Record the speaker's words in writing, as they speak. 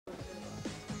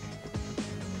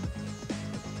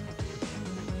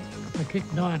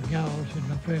kicked 9 goals in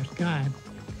the first game.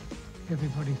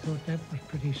 Everybody thought that was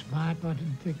pretty smart. I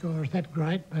didn't think I was that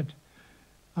great, but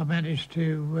I managed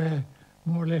to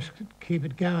more or less keep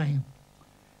it going.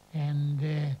 And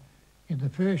in the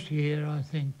first year, I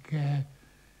think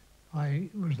I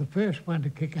was the first one to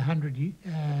kick 100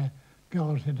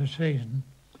 goals in a season,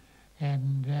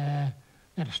 and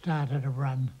that started a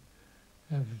run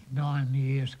of 9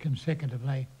 years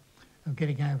consecutively of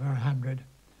getting over 100,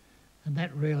 and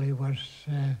that really was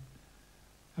a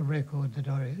record that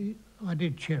I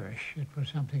did cherish. It was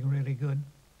something really good.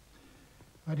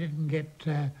 I didn't get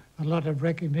a lot of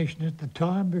recognition at the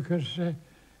time because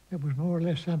it was more or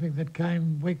less something that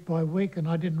came week by week, and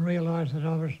I didn't realise that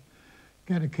I was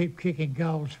going to keep kicking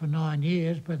goals for 9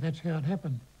 years, but that's how it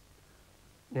happened.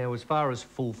 Now, as far as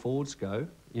full forwards go,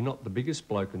 you're not the biggest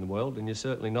bloke in the world, and you're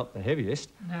certainly not the heaviest.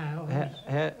 No.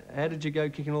 How did you go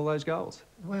kicking all those goals?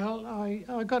 Well,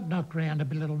 I got knocked around a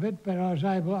little bit, but I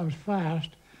was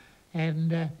fast,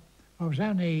 and I was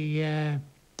only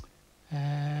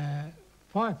 5'9",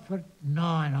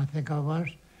 I think I was,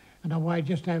 and I weighed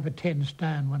just over 10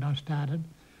 stone when I started.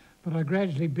 But I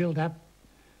gradually built up.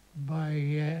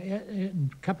 In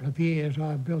a couple of years,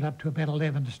 I built up to about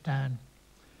 11 stone,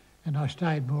 and I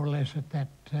stayed more or less at that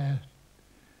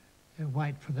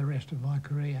weight for the rest of my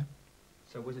career.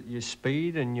 So was it your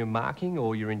speed and your marking,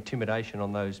 or your intimidation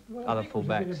on those other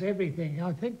fullbacks? It was a bit of everything.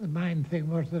 I think the main thing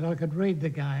was that I could read the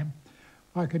game.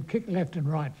 I could kick left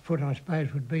and right foot, I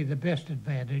suppose, would be the best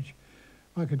advantage.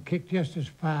 I could kick just as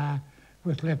far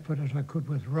with left foot as I could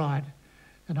with right,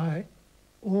 and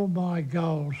all my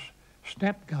goals,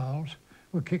 snap goals,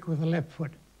 were kicked with the left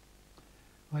foot.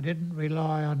 I didn't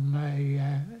rely on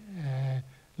my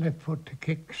left foot to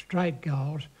kick straight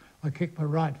goals. I kicked my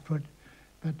right foot,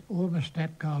 but all my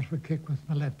snap goals were kicked with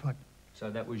my left foot. So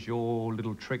that was your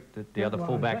little trick that the other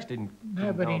fullbacks didn't know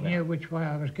about? Nobody knew which way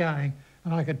I was going,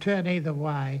 and I could turn either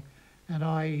way, and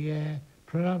I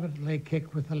predominantly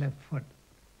kicked with the left foot.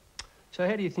 So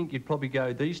how do you think you'd probably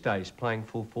go these days, playing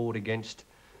full forward against,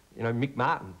 Mick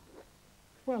Martin?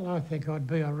 Well, I think I'd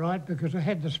be all right because I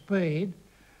had the speed,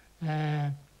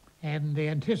 and the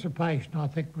anticipation, I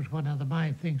think, was one of the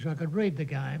main things. I could read the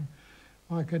game.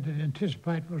 I could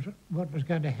anticipate what was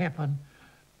going to happen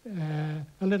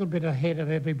a little bit ahead of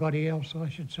everybody else, I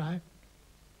should say.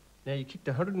 Now, you kicked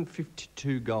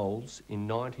 152 goals in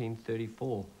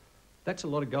 1934. That's a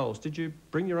lot of goals. Did you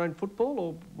bring your own football,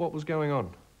 or what was going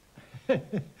on?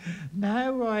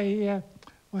 No, I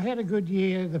had a good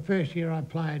year. The first year I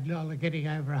played, getting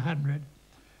over 100,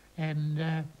 and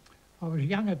I was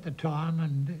young at the time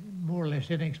and more or less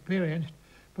inexperienced,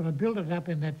 but I built it up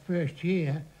in that first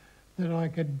year that I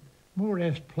could more or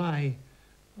less play.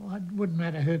 It wouldn't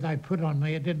matter who they put on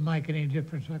me. It didn't make any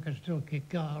difference. I could still kick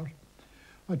goals.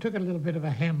 I took a little bit of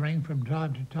a hammering from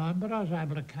time to time, but I was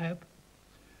able to cope.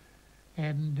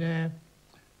 And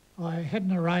I had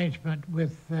an arrangement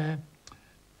with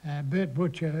Bert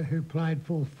Butcher, who played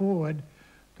full forward,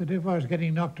 that if I was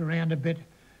getting knocked around a bit,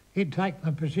 he'd take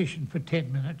my position for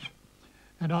 10 minutes,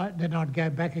 and then I'd go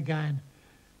back again.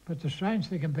 But the strange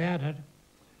thing about it,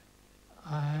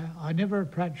 I never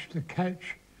approached the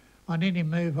coach on any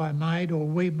move I made or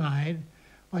we made.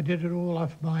 I did it all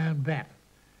off my own bat.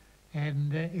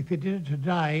 And if you did it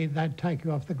today, they'd take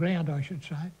you off the ground, I should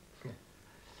say.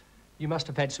 You must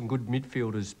have had some good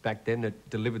midfielders back then that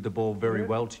delivered the ball very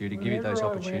well to you to give you those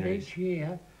opportunities. I went each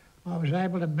year, I was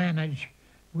able to manage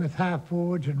with half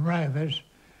forwards and rovers.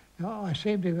 I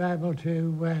seemed to be able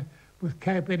to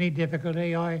cope any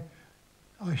difficulty. I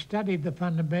studied the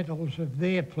fundamentals of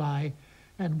their play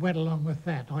and went along with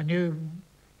that. I knew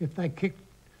if they kicked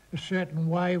a certain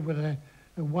way with a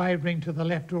wavering to the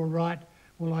left or right,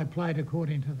 well, I played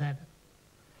according to that.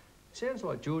 Sounds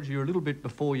like, George, you're a little bit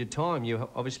before your time. You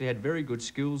obviously had very good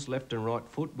skills, left and right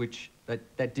foot, which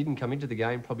that didn't come into the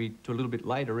game probably to a little bit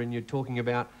later, and you're talking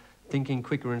about thinking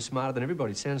quicker and smarter than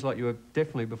everybody. Sounds like you were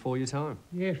definitely before your time.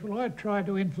 Yes, well, I try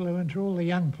to influence all the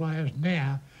young players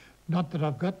now. Not that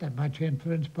I've got that much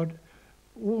influence, but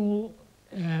all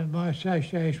my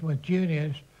association with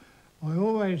juniors, I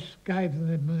always gave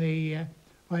them the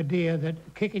idea that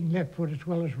kicking left foot as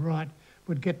well as right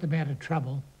would get them out of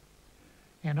trouble.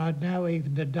 And I know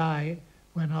even today,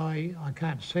 when I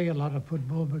can't see a lot of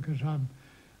football because I'm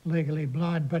legally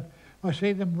blind, but I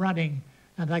see them running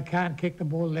and they can't kick the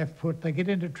ball left foot. They get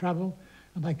into trouble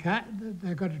and they've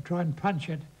got to try and punch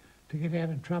it to get out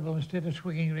of trouble instead of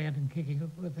swinging around and kicking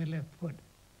it with their left foot.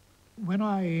 When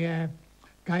I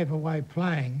gave away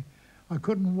playing, I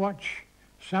couldn't watch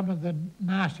some of the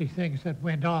nasty things that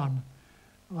went on.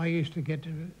 I used to get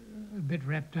a bit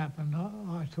wrapped up, and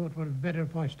I thought, well, it's better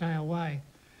if I stay away.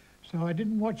 So I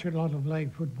didn't watch a lot of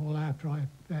league football after I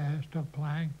stopped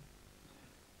playing.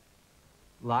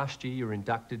 Last year you were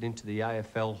inducted into the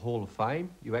AFL Hall of Fame.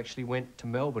 You actually went to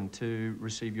Melbourne to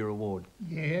receive your award.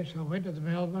 Yes, I went to the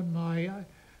Melbourne.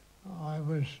 I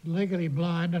was legally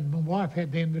blind and my wife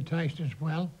had the invitation as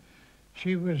well.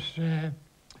 She was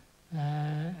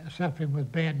suffering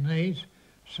with bad knees,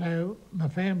 so my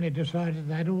family decided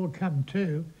they'd all come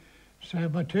too. So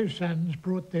my two sons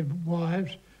brought their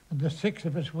wives and the six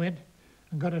of us went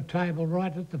and got a table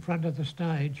right at the front of the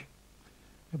stage.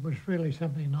 It was really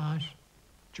something nice.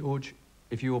 George,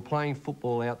 if you were playing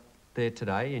football out there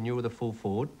today and you were the full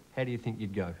forward, how do you think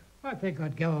you'd go? I think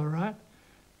I'd go all right.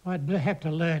 I'd have to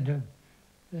learn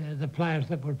to the players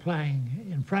that were playing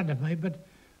in front of me, but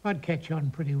I'd catch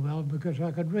on pretty well because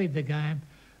I could read the game,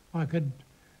 I could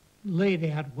lead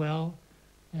out well,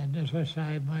 and as I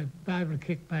say, my able to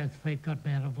kick both feet got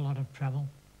me out of a lot of trouble.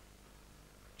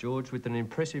 George, with an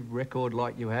impressive record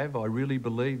like you have, I really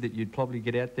believe that you'd probably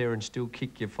get out there and still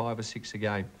kick your 5 or 6 a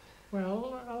game.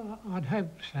 Well, I'd hope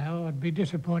so. I'd be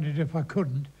disappointed if I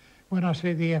couldn't. When I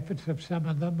see the efforts of some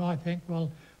of them, I think,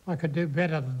 well, I could do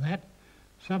better than that.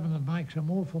 Some of them make some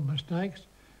awful mistakes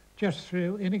just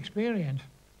through inexperience.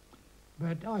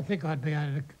 But I think I'd be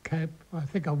able to cope. I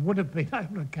think I would have been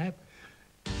able to cope.